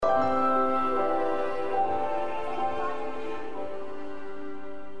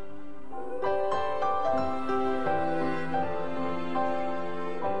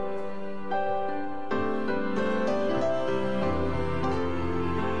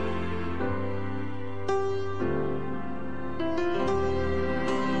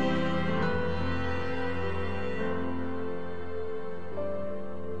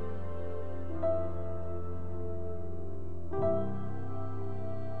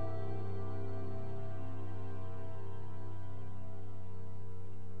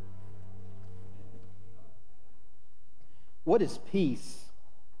What is peace?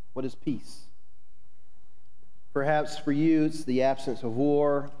 What is peace? Perhaps for you, it's the absence of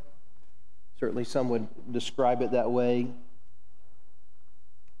war. Certainly some would describe it that way.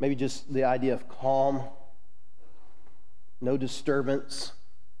 Maybe just the idea of calm, no disturbance,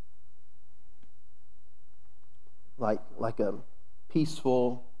 like a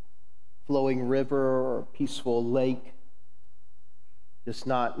peaceful flowing river or a peaceful lake, just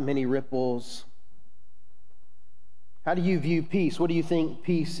not many ripples. How do you view peace? What do you think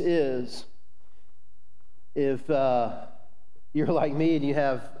peace is? If you're like me and you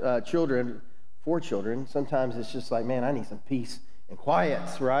have children, 4 children, sometimes it's just like, man, I need some peace and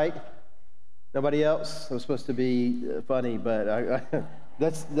quiet, right? Nobody else? It was supposed to be funny, but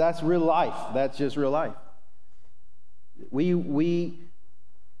that's real life. That's just real life. We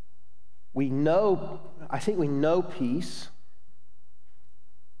know, I think we know peace.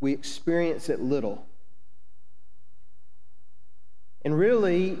 We experience it little. And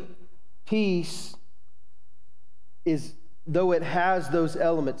really, peace is, though it has those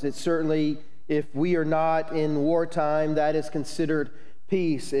elements, it's certainly, if we are not in wartime, that is considered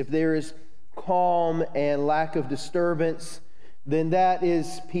peace. If there is calm and lack of disturbance, then that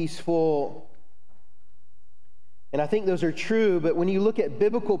is peaceful. And I think those are true, but when you look at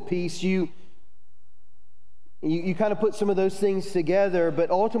biblical peace, you kind of put some of those things together,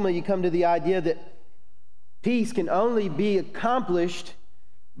 but ultimately you come to the idea that peace can only be accomplished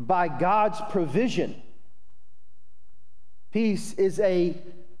by God's provision. Peace is a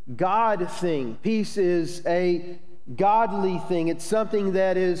God thing. Peace is a godly thing. It's something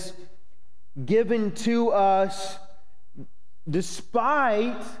that is given to us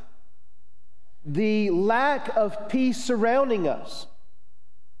despite the lack of peace surrounding us.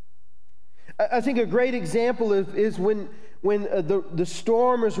 I think a great example is when the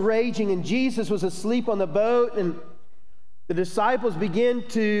storm was raging and Jesus was asleep on the boat, and the disciples begin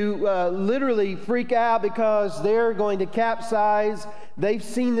to literally freak out because they're going to capsize. They've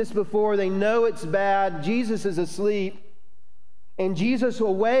seen this before. They know it's bad. Jesus is asleep. And Jesus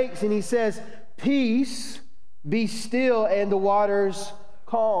awakes and he says, "Peace, be still," and the waters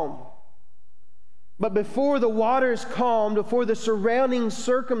calm. But before the waters calmed, before the surrounding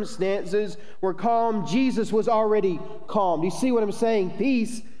circumstances were calm, Jesus was already calm. Do you see what I'm saying?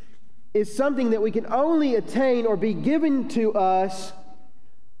 Peace is something that we can only attain or be given to us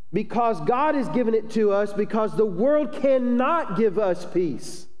because God has given it to us, because the world cannot give us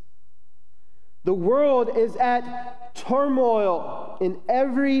peace. The world is at turmoil in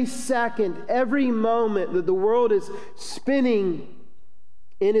every second, every moment that the world is spinning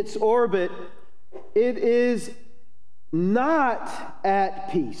in its orbit. It is not at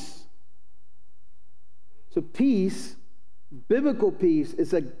peace. So peace, biblical peace,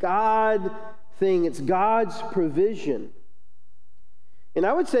 is a God thing. It's God's provision. And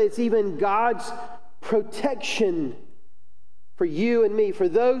I would say it's even God's protection for you and me, for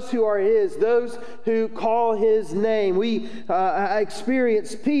those who are His, those who call His name. We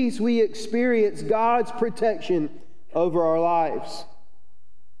experience peace. We experience God's protection over our lives.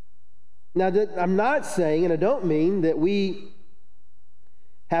 Now, I'm not saying, and I don't mean that we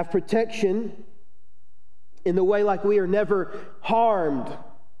have protection in the way like we are never harmed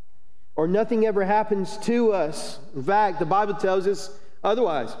or nothing ever happens to us. In fact, the Bible tells us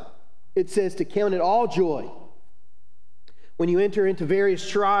otherwise. It says to count it all joy when you enter into various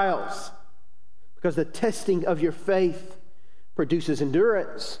trials, because the testing of your faith produces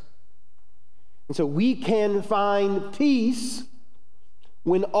endurance. And so we can find peace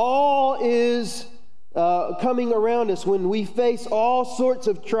when all is coming around us, when we face all sorts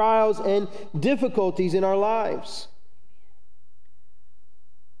of trials and difficulties in our lives.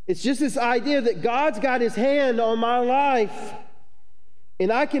 It's just this idea that God's got His hand on my life,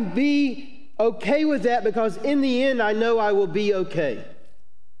 and I can be okay with that because in the end I know I will be okay.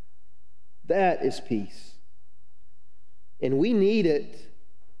 That is peace. And we need it.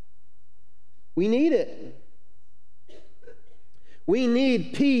 We need it. We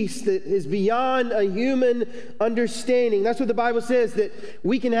need peace that is beyond a human understanding. That's what the Bible says, that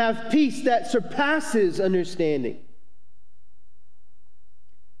we can have peace that surpasses understanding.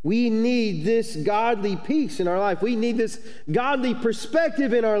 We need this godly peace in our life. We need this godly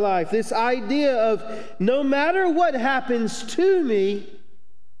perspective in our life. This idea of no matter what happens to me,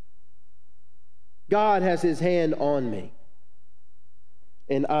 God has His hand on me,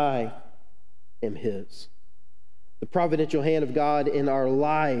 and I am His. The providential hand of God in our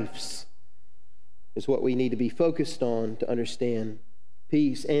lives is what we need to be focused on to understand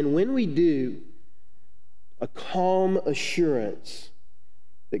peace. And when we do, a calm assurance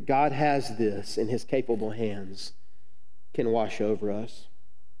that God has this in His capable hands can wash over us.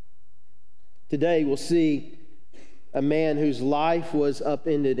 Today we'll see a man whose life was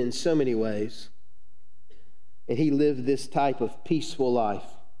upended in so many ways, and he lived this type of peaceful life,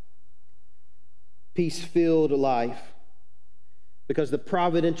 peace-filled life, because the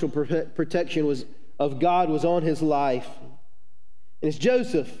providential protection of God was on his life. And it's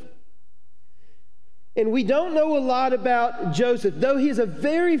Joseph. And we don't know a lot about Joseph, though he's a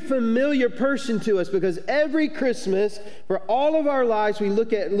very familiar person to us, because every Christmas, for all of our lives, we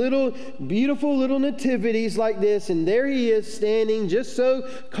look at beautiful little nativities like this, and there he is standing just so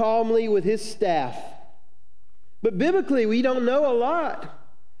calmly with his staff. But biblically, we don't know a lot.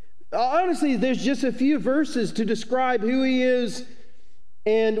 Honestly, there's just a few verses to describe who he is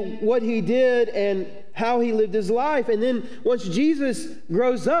and what he did and how he lived his life. And then once Jesus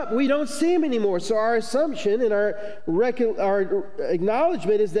grows up, we don't see him anymore. So our assumption and our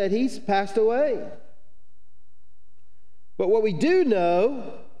acknowledgement is that he's passed away. But what we do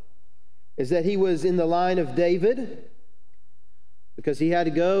know is that he was in the line of David, because he had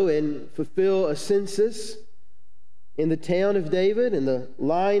to go and fulfill a census in the town of David, in the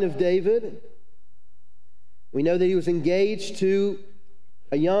line of David. We know that he was engaged to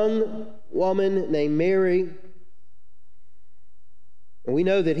a young woman named Mary. And we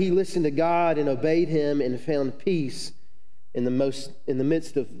know that he listened to God and obeyed him and found peace in the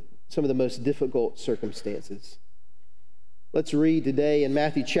midst of some of the most difficult circumstances. Let's read today in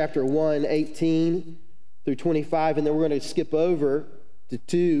Matthew chapter 1, 18 through 25, and then we're going to skip over to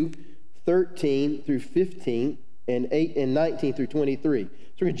 2, 13 through 15, and 8 and 19 through 23. So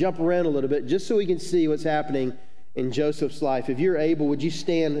we're going to jump around a little bit just so we can see what's happening in Joseph's life. If you're able, would you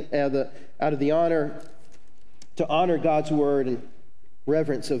stand out of the honor to honor God's word and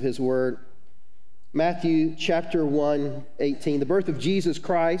reverence of his word? Matthew chapter 1, 18. The birth of Jesus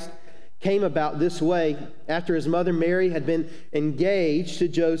Christ came about this way. After his mother Mary had been engaged to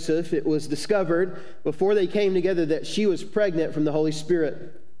Joseph, it was discovered before they came together that she was pregnant from the Holy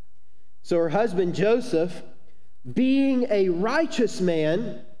Spirit. So her husband Joseph, being a righteous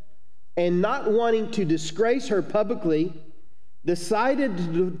man and not wanting to disgrace her publicly,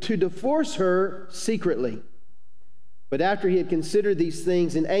 decided to divorce her secretly. But after he had considered these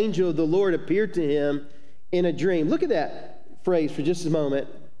things, an angel of the Lord appeared to him in a dream. Look at that phrase for just a moment.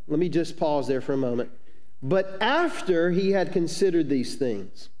 Let me just pause there for a moment. But after he had considered these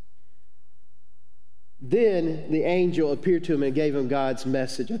things, then the angel appeared to him and gave him God's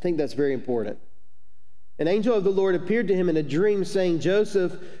message. I think that's very important. An angel of the Lord appeared to him in a dream, saying,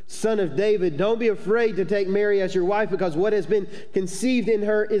 Joseph, son of David, don't be afraid to take Mary as your wife, because what has been conceived in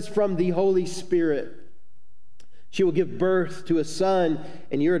her is from the Holy Spirit. She will give birth to a son,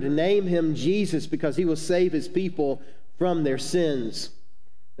 and you are to name him Jesus, because he will save his people from their sins.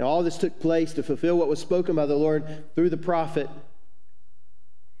 Now all this took place to fulfill what was spoken by the Lord through the prophet.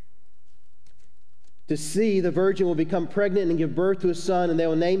 To see, the virgin will become pregnant and give birth to a son, and they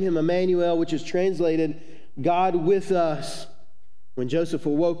will name him Emmanuel, which is translated God with us. When Joseph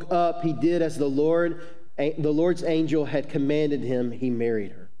woke up, he did as the Lord's angel had commanded him. He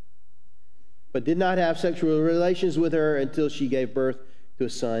married her, but did not have sexual relations with her until she gave birth to a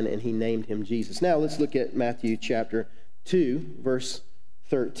son, and he named him Jesus. Now let's look at Matthew chapter 2, verse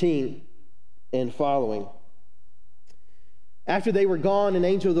 13 and following. After they were gone, an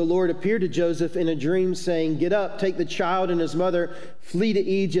angel of the Lord appeared to Joseph in a dream, saying, Get up, take the child and his mother, flee to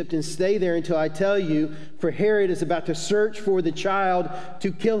Egypt, and stay there until I tell you, for Herod is about to search for the child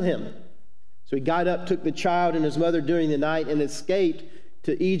to kill him. So he got up, took the child and his mother during the night, and escaped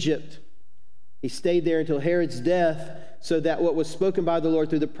to Egypt. He stayed there until Herod's death, so that what was spoken by the Lord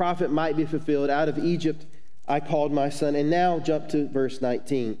through the prophet might be fulfilled. Out of Egypt I called my son. And now jump to verse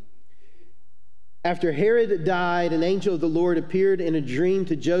 19. After Herod died, an angel of the Lord appeared in a dream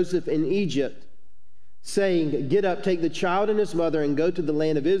to Joseph in Egypt, saying, Get up, take the child and his mother, and go to the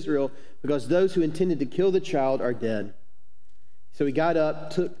land of Israel, because those who intended to kill the child are dead. So he got up,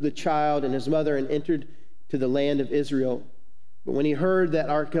 took the child and his mother, and entered to the land of Israel. But when he heard that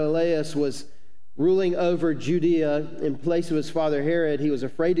Archelaus was ruling over Judea in place of his father Herod, he was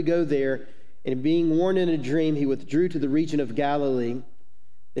afraid to go there, and being warned in a dream, he withdrew to the region of Galilee.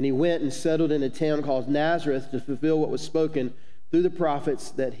 Then he went and settled in a town called Nazareth to fulfill what was spoken through the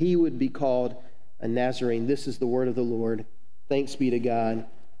prophets, that he would be called a Nazarene. This is the word of the Lord. Thanks be to God.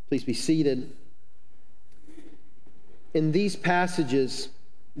 Please be seated. In these passages,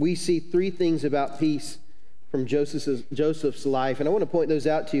 we see three things about peace from Joseph's life. And I want to point those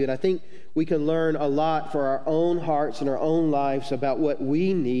out to you. And I think we can learn a lot for our own hearts and our own lives about what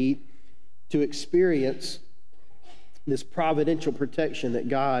we need to experience this providential protection that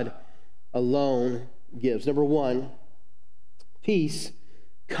God alone gives. Number one, peace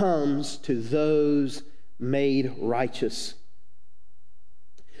comes to those made righteous.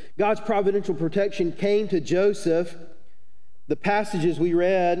 God's providential protection came to Joseph. The passages we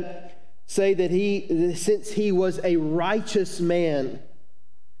read say that since he was a righteous man,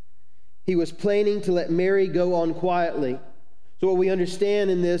 he was planning to let Mary go on quietly. So what we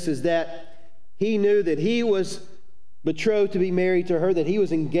understand in this is that he knew that he was betrothed to be married to her, that he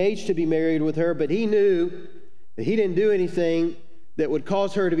was engaged to be married with her, but he knew that he didn't do anything that would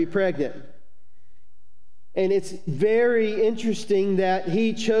cause her to be pregnant. And it's very interesting that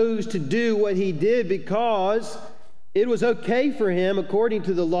he chose to do what he did because it was okay for him, according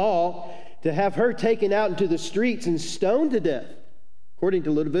to the law, to have her taken out into the streets and stoned to death. According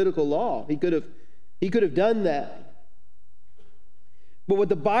to Levitical law, he could have done that. But what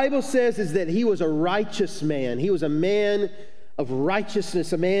the Bible says is that he was a righteous man. He was a man of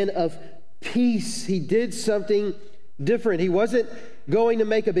righteousness, a man of peace. He did something different. He wasn't going to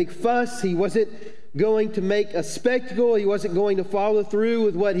make a big fuss. He wasn't going to make a spectacle. He wasn't going to follow through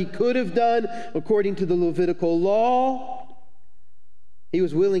with what he could have done according to the Levitical law. He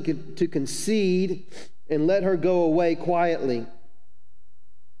was willing to concede and let her go away quietly.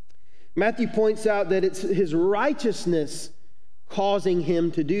 Matthew points out that it's his righteousness causing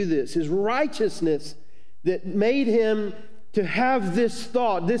him to do this. His righteousness that made him to have this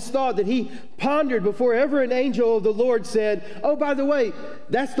thought that he pondered before ever an angel of the Lord said, "Oh, by the way,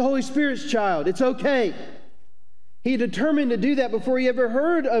 that's the Holy Spirit's child. It's okay." He determined to do that before he ever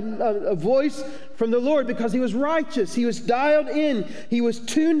heard a voice from the Lord because he was righteous. He was dialed in. He was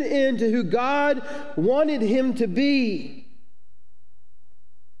tuned in to who God wanted him to be.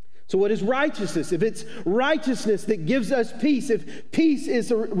 So what is righteousness? If it's righteousness that gives us peace, if peace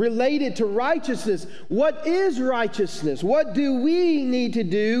is related to righteousness, what is righteousness? What do we need to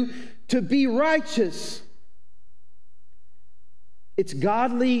do to be righteous? It's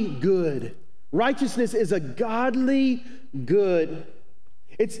godly good. Righteousness is a godly good.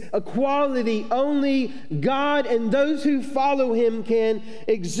 It's a quality only God and those who follow him can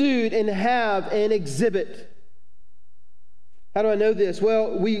exude and have and exhibit. How do I know this?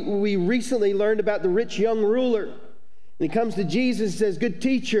 Well, we recently learned about the rich young ruler. And he comes to Jesus and says, "Good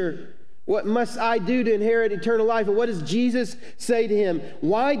teacher, what must I do to inherit eternal life?" And what does Jesus say to him?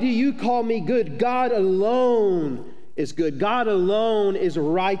 "Why do you call me good? God alone is good. God alone is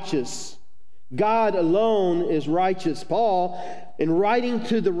righteous. God alone is righteous." Paul, in writing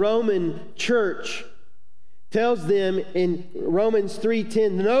to the Roman church, tells them in Romans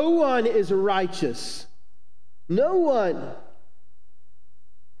 3:10, no one is righteous. No one.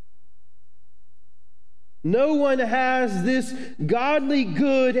 No one has this godly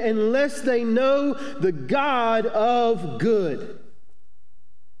good unless they know the God of good.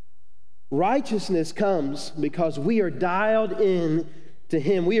 Righteousness comes because we are dialed in to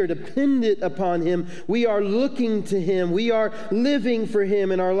him. We are dependent upon him. We are looking to him. We are living for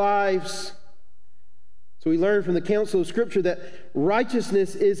him in our lives. So we learn from the counsel of Scripture that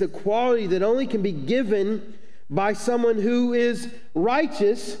righteousness is a quality that only can be given by someone who is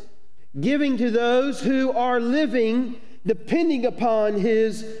righteous, giving to those who are living, depending upon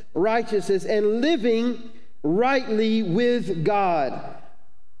his righteousness and living rightly with God.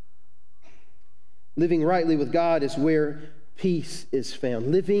 Living rightly with God is where peace is found.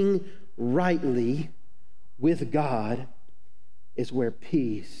 Living rightly with God is where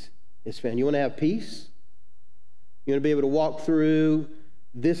peace is found. You want to have peace? You want to be able to walk through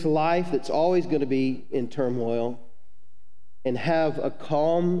this life that's always going to be in turmoil and have a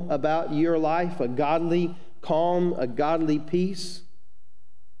calm about your life, a godly calm, a godly peace?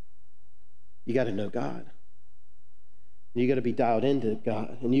 You got to know God. You got to be dialed into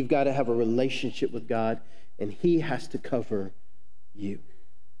God. And you've got to have a relationship with God, and he has to cover you.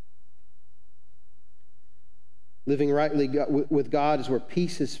 Living rightly with God is where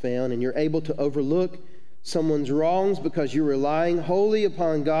peace is found, and you're able to overlook someone's wrongs because you're relying wholly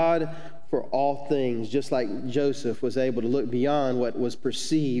upon God for all things, just like Joseph was able to look beyond what was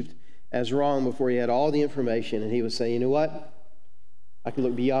perceived as wrong before he had all the information, and he was saying, you know what? I can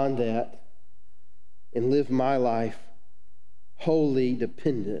look beyond that and live my life wholly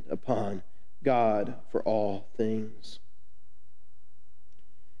dependent upon God for all things.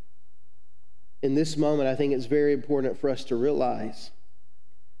 In this moment, I think it's very important for us to realize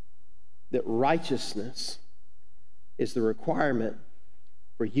that righteousness is the requirement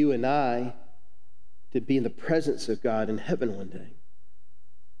for you and I to be in the presence of God in heaven one day.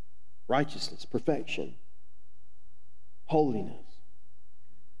 Righteousness, perfection, holiness.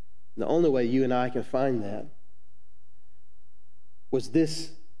 And the only way you and I can find that was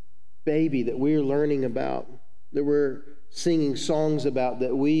this baby that we're learning about, that we're singing songs about,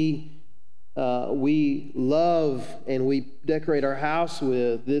 that we love and we decorate our house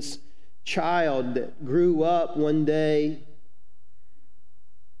with, this child that grew up one day,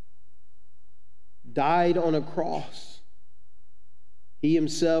 died on a cross. He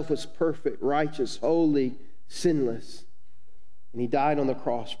himself was perfect, righteous, holy, sinless. And he died on the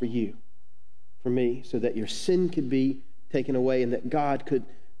cross for you, for me, so that your sin could be taken away and that God could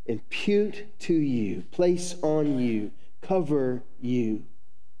impute to you, place on you, cover you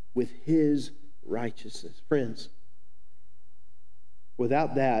with his righteousness. Friends,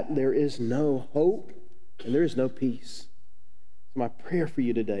 without that, there is no hope and there is no peace. So my prayer for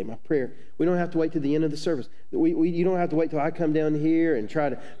you today, my prayer, we don't have to wait to the end of the service. You don't have to wait till I come down here and try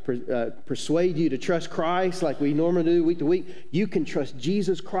to persuade you to trust Christ like we normally do week to week. You can trust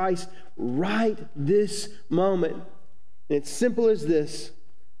Jesus Christ right this moment. And it's simple as this.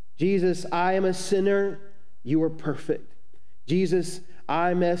 Jesus, I am a sinner. You are perfect. Jesus,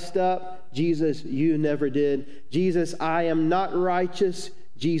 I messed up. Jesus, you never did. Jesus, I am not righteous.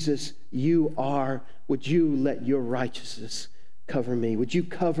 Jesus, you are. Would you let your righteousness cover me? Would you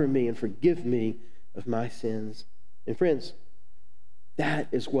cover me and forgive me of my sins? And friends, that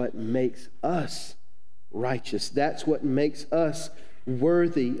is what makes us righteous. That's what makes us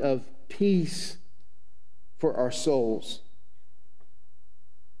worthy of peace for our souls.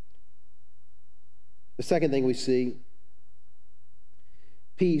 The second thing we see,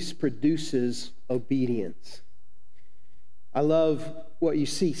 peace produces obedience. I love what you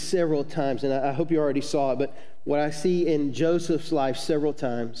see several times, and I hope you already saw it, but what I see in Joseph's life several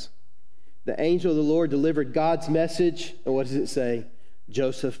times, the angel of the Lord delivered God's message, and what does it say?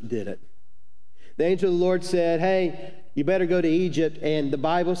 Joseph did it. The angel of the Lord said, hey, you better go to Egypt, and the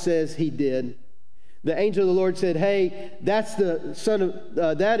Bible says he did. The angel of the Lord said, hey, that's the son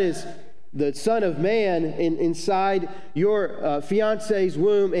of, that is the Son of Man inside your fiance's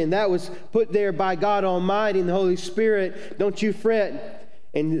womb, and that was put there by God Almighty and the Holy Spirit. Don't you fret.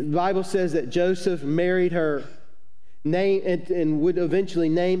 And the Bible says that Joseph married her, and would eventually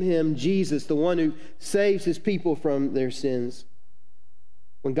name him Jesus, the one who saves his people from their sins.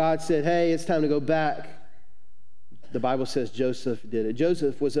 When God said, hey, it's time to go back, the Bible says Joseph did it.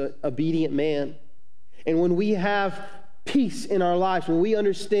 Joseph was an obedient man. And when we have peace in our lives, when we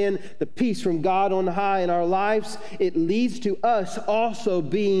understand the peace from God on high in our lives, it leads to us also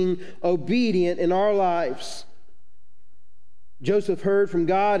being obedient in our lives. Joseph heard from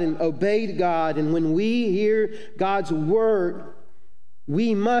God and obeyed God, and when we hear God's word,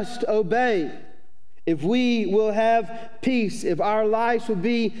 we must obey. If we will have peace, if our lives will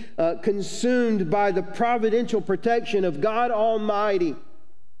be consumed by the providential protection of God Almighty,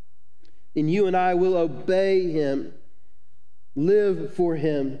 then you and I will obey him, live for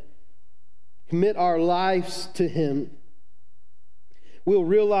him, commit our lives to him. We'll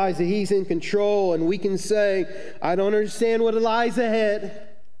realize that he's in control, and we can say, I don't understand what lies ahead,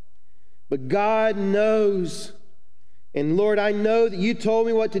 but God knows. And Lord, I know that you told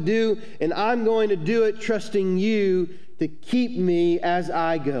me what to do, and I'm going to do it trusting you to keep me as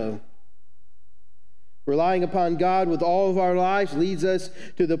I go. Relying upon God with all of our lives leads us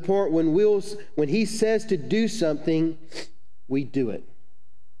to the point when he says to do something, we do it.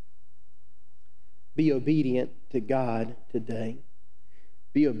 Be obedient to God today.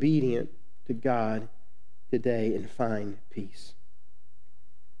 Be obedient to God today and find peace.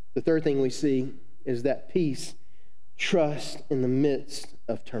 The third thing we see is that peace trusts in the midst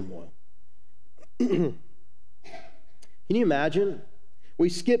of turmoil. Can you imagine? We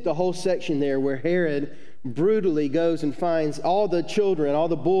skipped a whole section there where Herod brutally goes and finds all the children, all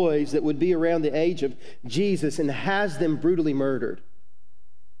the boys that would be around the age of Jesus, and has them brutally murdered.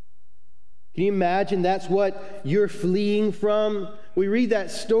 Can you imagine that's what you're fleeing from? We read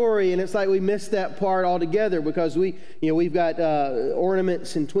that story and it's like we missed that part altogether because we've got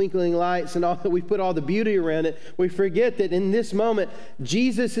ornaments and twinkling lights and all that. We put all the beauty around it. We forget that in this moment,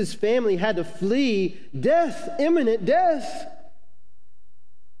 Jesus' family had to flee death, imminent death.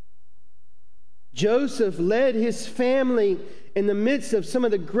 Joseph led his family in the midst of some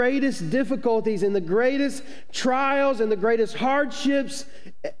of the greatest difficulties and the greatest trials and the greatest hardships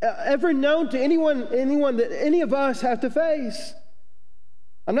ever known to anyone that any of us have to face.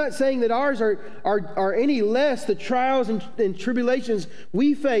 I'm not saying that ours are any less the trials and tribulations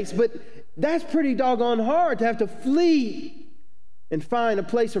we face, but that's pretty doggone hard to have to flee and find a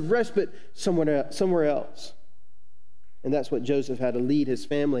place of respite somewhere else. And that's what Joseph had to lead his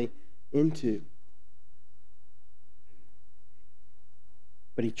family into.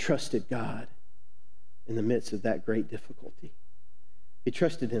 But he trusted God in the midst of that great difficulty. He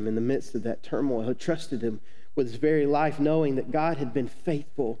trusted him in the midst of that turmoil. He trusted him with his very life, knowing that God had been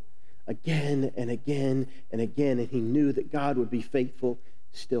faithful again and again and again, and he knew that God would be faithful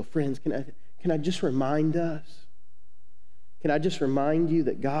still. Friends, can I just remind us? Can I just remind you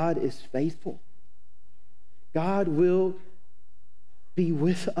that God is faithful? God will be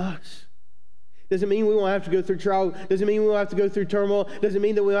with us. Doesn't mean we won't have to go through trial. Doesn't mean we won't have to go through turmoil. Doesn't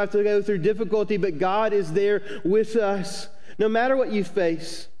mean that we won't have to go through difficulty, but God is there with us. No matter what you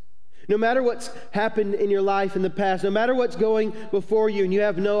face, no matter what's happened in your life in the past, no matter what's going before you and you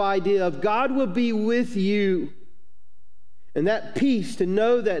have no idea of, God will be with you. And that peace, to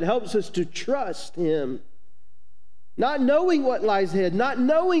know that, helps us to trust him. Not knowing what lies ahead, not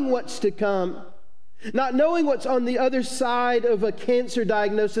knowing what's to come, not knowing what's on the other side of a cancer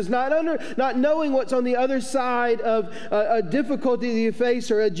diagnosis, not knowing what's on the other side of a difficulty that you face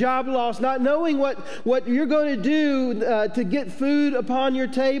or a job loss, not knowing what you're going to do to get food upon your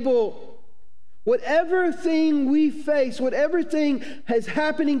table. Whatever thing we face, whatever thing is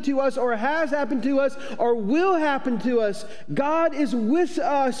happening to us or has happened to us or will happen to us, God is with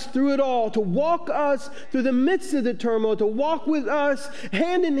us through it all, to walk us through the midst of the turmoil, to walk with us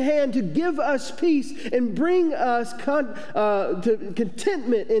hand in hand, to give us peace and bring us to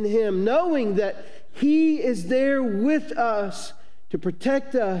contentment in him, knowing that he is there with us to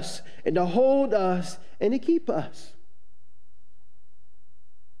protect us and to hold us and to keep us.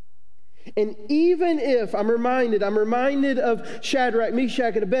 And even if, I'm reminded of Shadrach,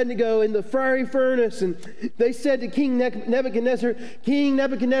 Meshach, and Abednego in the fiery furnace, and they said to King Nebuchadnezzar,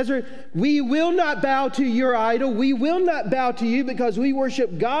 we will not bow to your idol. We will not bow to you because we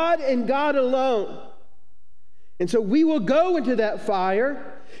worship God and God alone. And so we will go into that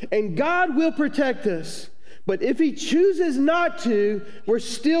fire, and God will protect us. But if he chooses not to, we're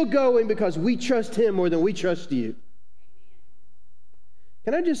still going because we trust him more than we trust you.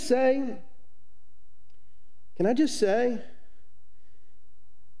 Can I just say,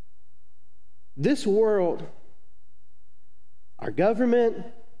 this world, our government,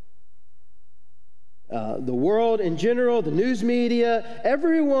 the world in general, the news media,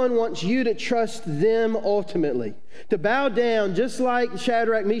 everyone wants you to trust them ultimately. To bow down, just like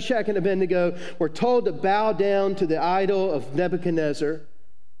Shadrach, Meshach, and Abednego were told to bow down to the idol of Nebuchadnezzar.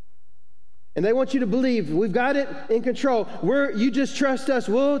 And they want you to believe, we've got it in control. You just trust us.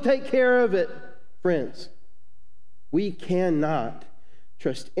 We'll take care of it. Friends, we cannot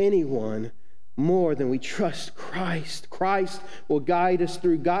trust anyone more than we trust Christ. Christ will guide us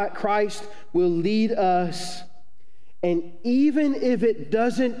through. Christ will lead us. And even if it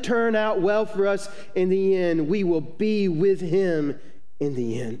doesn't turn out well for us in the end, we will be with him in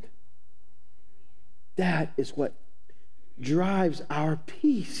the end. That is what drives our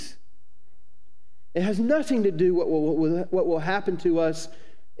peace. It has nothing to do with what will happen to us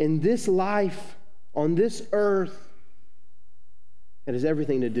in this life, on this earth. It has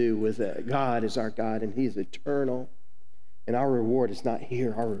everything to do with God is our God, and he is eternal. And our reward is not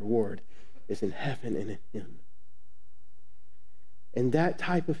here. Our reward is in heaven and in him. And that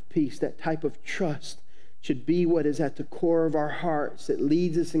type of peace, that type of trust should be what is at the core of our hearts that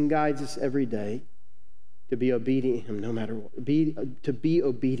leads us and guides us every day to be obedient to him no matter what. To be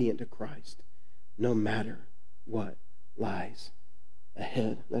obedient to Christ no matter what lies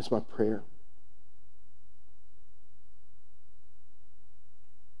ahead. That's my prayer.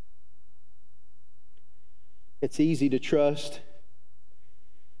 It's easy to trust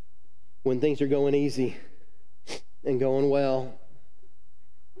when things are going easy and going well.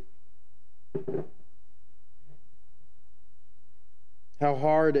 How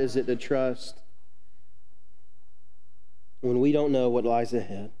hard is it to trust when we don't know what lies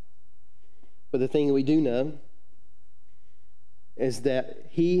ahead? But the thing we do know is that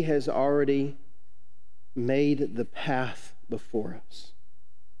he has already made the path before us.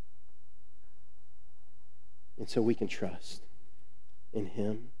 And so we can trust in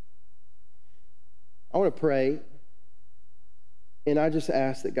him. I want to pray, and I just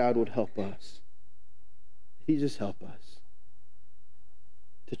ask that God would help us. He just help us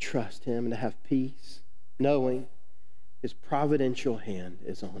to trust him and to have peace, knowing his providential hand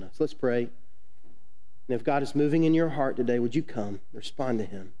is on us. Let's pray. And if God is moving in your heart today, would you come, respond to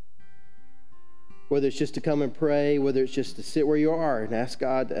him? Whether it's just to come and pray, whether it's just to sit where you are and ask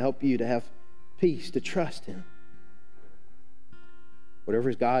God to help you to have peace, to trust him.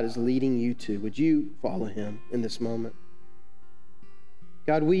 Whatever God is leading you to, would you follow him in this moment?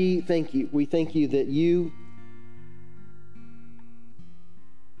 God, we thank you. We thank you that you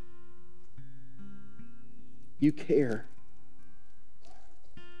care.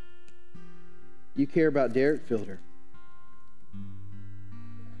 You care about Derek Fielder.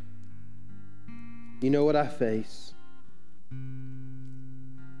 You know what I face.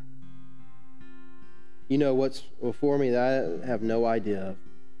 You know what's before me that I have no idea of.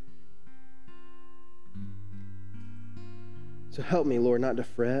 So help me, Lord, not to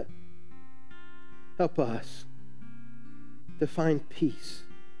fret. Help us to find peace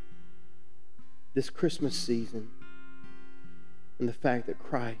this Christmas season in the fact that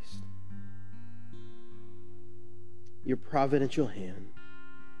Christ, your providential hand,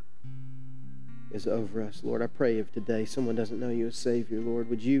 is over us. Lord, I pray if today someone doesn't know you as Savior, Lord,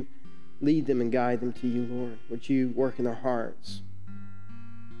 would you lead them and guide them to you, Lord? Would you work in their hearts?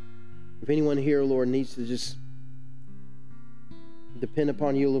 If anyone here, Lord, needs to just depend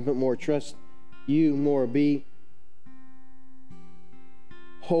upon you a little bit more, trust you more, be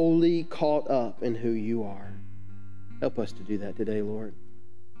wholly caught up in who you are. Help us to do that today, Lord.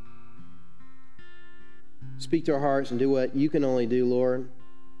 Speak to our hearts and do what you can only do, Lord.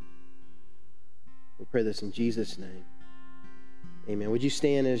 We pray this in Jesus' name. Amen. Would you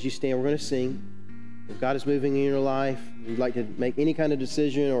stand? As you stand, we're going to sing. If God is moving in your life, you'd like to make any kind of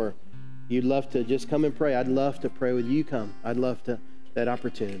decision, or you'd love to just come and pray, I'd love to pray with you. Come. I'd love that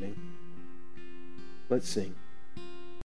opportunity. Let's sing.